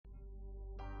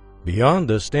Beyond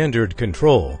the standard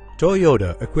control,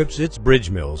 Toyota equips its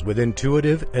bridge mills with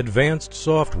intuitive, advanced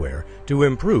software to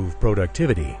improve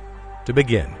productivity. To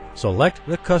begin, select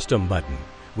the Custom button,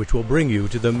 which will bring you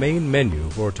to the main menu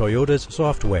for Toyota's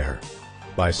software.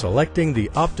 By selecting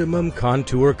the Optimum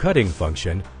Contour Cutting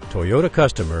function, Toyota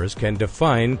customers can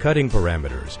define cutting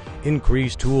parameters,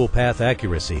 increase tool path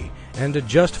accuracy, and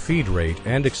adjust feed rate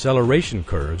and acceleration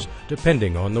curves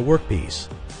depending on the workpiece.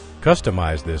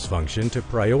 Customize this function to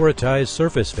prioritize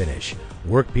surface finish,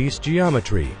 workpiece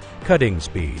geometry, cutting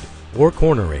speed, or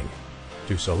cornering.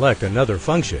 To select another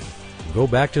function, go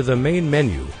back to the main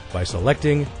menu by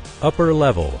selecting Upper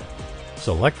Level.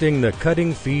 Selecting the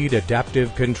Cutting Feed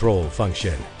Adaptive Control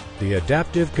function. The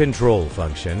Adaptive Control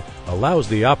function allows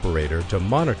the operator to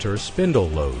monitor spindle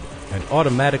load and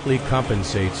automatically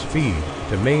compensates feed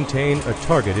to maintain a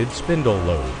targeted spindle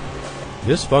load.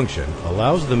 This function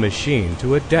allows the machine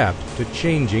to adapt to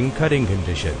changing cutting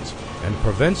conditions and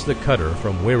prevents the cutter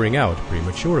from wearing out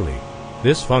prematurely.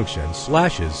 This function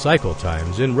slashes cycle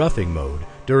times in roughing mode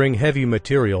during heavy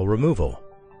material removal.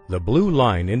 The blue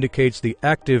line indicates the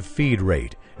active feed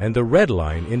rate, and the red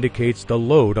line indicates the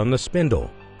load on the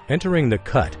spindle. Entering the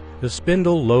cut, the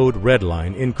spindle load red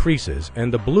line increases,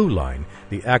 and the blue line,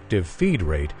 the active feed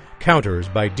rate, counters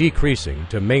by decreasing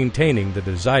to maintaining the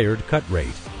desired cut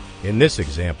rate. In this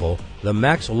example, the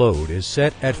max load is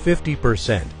set at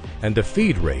 50%, and the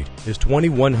feed rate is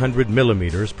 2100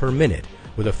 millimeters per minute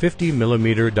with a 50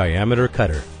 millimeter diameter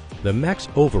cutter. The max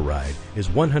override is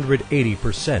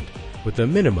 180%, with the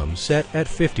minimum set at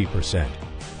 50%.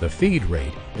 The feed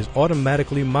rate is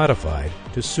automatically modified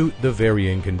to suit the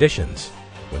varying conditions.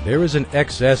 When there is an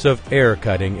excess of air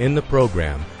cutting in the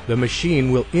program, the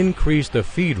machine will increase the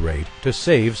feed rate to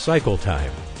save cycle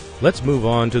time. Let's move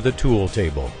on to the tool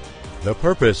table. The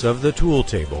purpose of the tool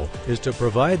table is to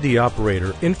provide the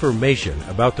operator information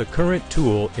about the current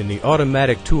tool in the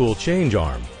automatic tool change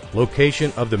arm,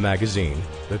 location of the magazine,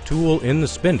 the tool in the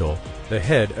spindle, the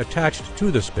head attached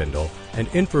to the spindle, and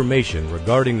information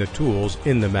regarding the tools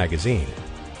in the magazine.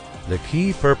 The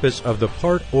key purpose of the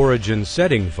Part Origin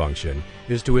Setting function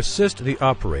is to assist the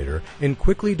operator in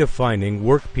quickly defining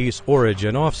workpiece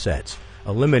origin offsets,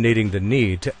 eliminating the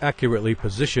need to accurately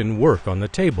position work on the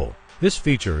table. This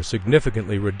feature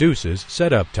significantly reduces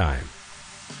setup time.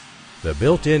 The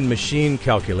built-in machine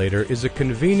calculator is a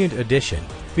convenient addition,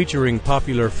 featuring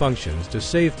popular functions to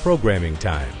save programming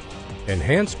time.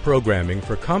 Enhance programming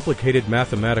for complicated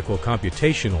mathematical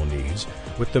computational needs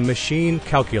with the Machine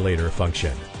Calculator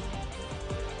function.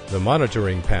 The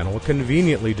monitoring panel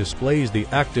conveniently displays the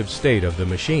active state of the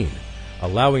machine,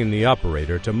 allowing the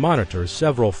operator to monitor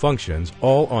several functions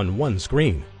all on one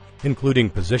screen,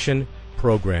 including position,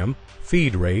 program,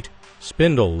 feed rate,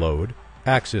 spindle load,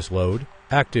 axis load,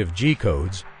 active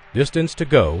G-codes, distance to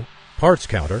go, parts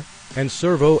counter, and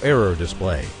servo error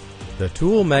display. The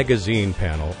Tool Magazine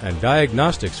panel and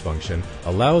Diagnostics function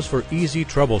allows for easy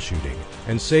troubleshooting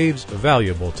and saves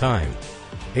valuable time.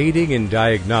 Aiding in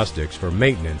diagnostics for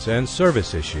maintenance and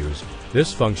service issues,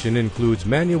 this function includes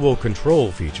manual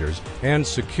control features and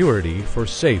security for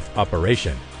safe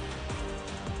operation.